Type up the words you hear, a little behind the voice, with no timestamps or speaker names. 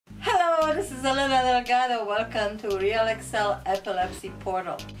this is Elena Delgado. Welcome to Realexcel Epilepsy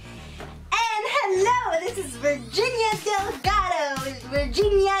Portal. And hello, this is Virginia Delgado. It's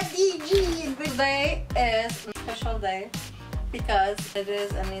Virginia DG. Today is a special day because it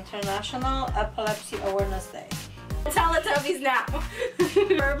is an International Epilepsy Awareness Day. Teletubbies now.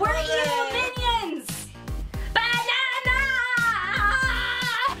 We're evil minions. Banana!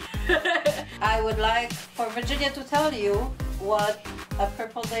 I would like for Virginia to tell you what a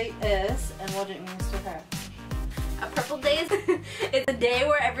purple day is and what it means to her. A purple day is it's a day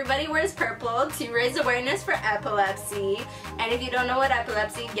where everybody wears purple to raise awareness for epilepsy. And if you don't know what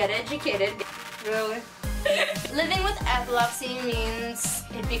epilepsy, get educated. Really? Living with epilepsy means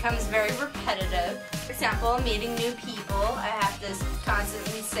it becomes very repetitive. For example, meeting new people, I have to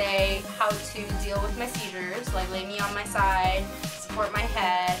constantly say how to deal with my seizures, like lay me on my side, support my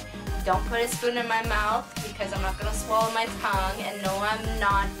head, don't put a spoon in my mouth because I'm not going to swallow my tongue, and no, I'm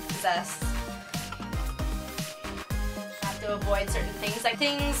not possessed. I have to avoid certain things, like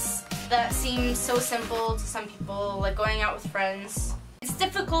things that seem so simple to some people, like going out with friends. It's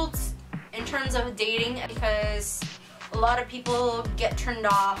difficult in terms of dating because a lot of people get turned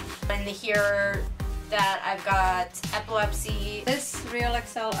off when they hear that I've got epilepsy. This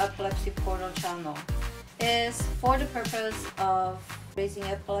Realexcel Epilepsy Portal channel is for the purpose of raising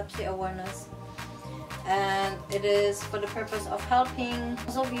epilepsy awareness, and it is for the purpose of helping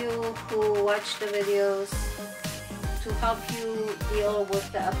those of you who watch the videos to help you deal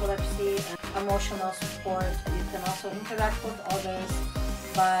with the epilepsy and emotional support. You can also interact with others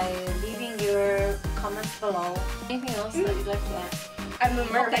by leaving your comments below. Anything else that you'd like to add? I'm a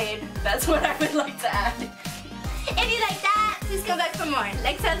mermaid. Okay. That's what I would like to add. If you like that, please come back for more.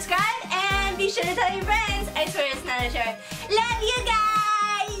 Like, subscribe, and be sure to tell your friends. I swear it's not a joke. Love you guys!